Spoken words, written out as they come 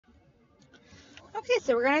Okay,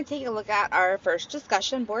 so we're going to take a look at our first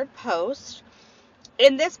discussion board post.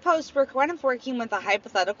 In this post, we're kind of working with a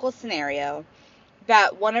hypothetical scenario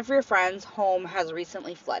that one of your friends' home has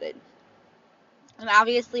recently flooded. And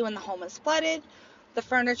obviously, when the home is flooded, the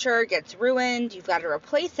furniture gets ruined, you've got to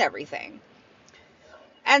replace everything.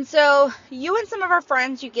 And so, you and some of our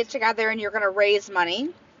friends, you get together and you're going to raise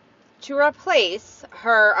money to replace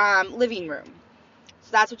her living room. So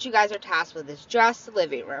that's what you guys are tasked with, is just the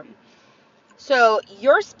living room. So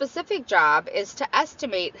your specific job is to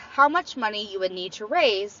estimate how much money you would need to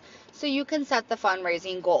raise so you can set the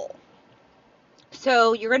fundraising goal.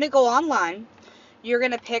 So you're going to go online, you're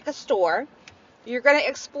going to pick a store, you're going to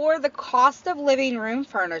explore the cost of living room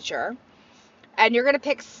furniture, and you're going to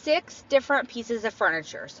pick 6 different pieces of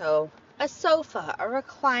furniture. So a sofa, a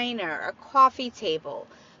recliner, a coffee table,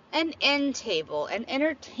 an end table, an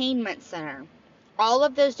entertainment center, all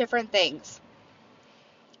of those different things.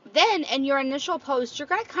 Then in your initial post, you're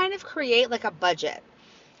going to kind of create like a budget.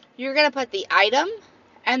 You're going to put the item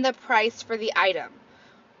and the price for the item.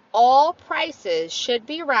 All prices should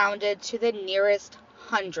be rounded to the nearest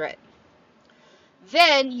 100.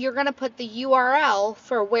 Then you're going to put the URL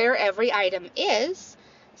for where every item is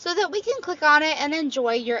so that we can click on it and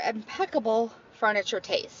enjoy your impeccable furniture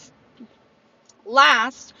taste.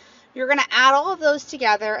 Last, you're going to add all of those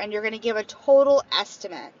together and you're going to give a total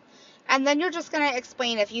estimate. And then you're just going to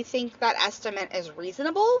explain if you think that estimate is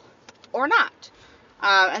reasonable or not.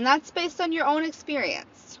 And that's based on your own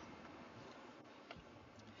experience.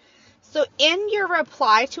 So in your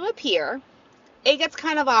reply to a peer, it gets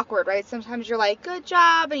kind of awkward, right? Sometimes you're like, good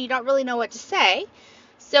job, and you don't really know what to say.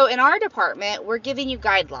 So in our department, we're giving you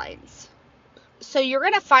guidelines. So you're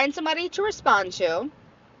going to find somebody to respond to,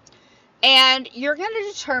 and you're going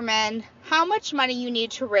to determine how much money you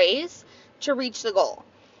need to raise to reach the goal.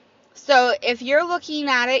 So if you're looking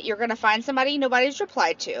at it, you're going to find somebody nobody's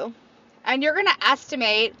replied to, and you're going to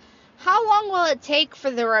estimate how long will it take for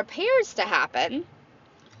the repairs to happen,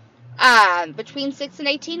 between 6 and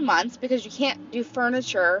 18 months, because you can't do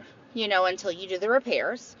furniture, until you do the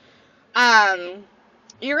repairs.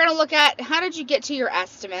 You're going to look at how did you get to your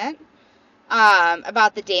estimate,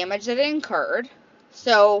 about the damage that it incurred.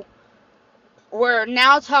 So we're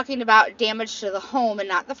now talking about damage to the home and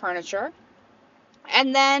not the furniture.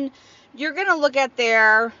 And then you're going to look at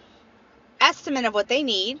their estimate of what they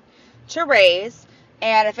need to raise.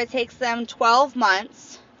 And if it takes them 12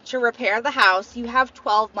 months to repair the house, you have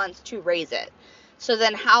 12 months to raise it. So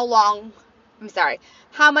then how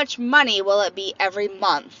much money will it be every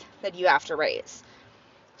month that you have to raise?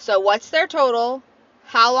 So what's their total?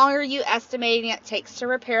 How long are you estimating it takes to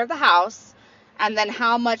repair the house? And then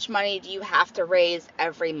how much money do you have to raise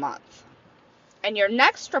every month? And your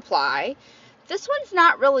next reply, this one's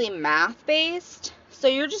not really math-based, so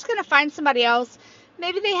you're just going to find somebody else.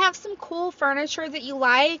 Maybe they have some cool furniture that you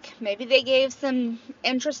like. Maybe they gave some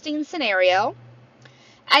interesting scenario.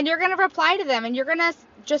 And you're going to reply to them, and you're going to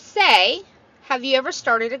just say, have you ever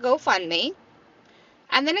started a GoFundMe?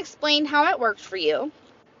 And then explain how it worked for you.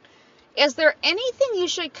 Is there anything you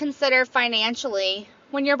should consider financially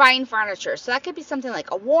when you're buying furniture? So that could be something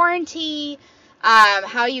like a warranty,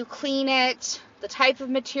 how you clean it, the type of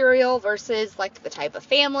material versus like the type of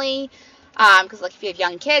family, because like if you have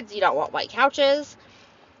young kids, you don't want white couches.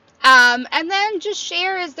 And then just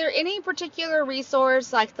share, is there any particular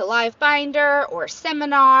resource like the live binder or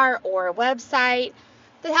seminar or a website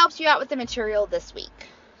that helps you out with the material this week?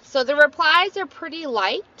 So the replies are pretty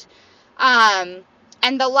light. And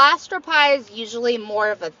the last reply is usually more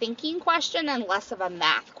of a thinking question and less of a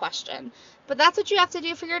math question. But that's what you have to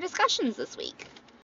do for your discussions this week.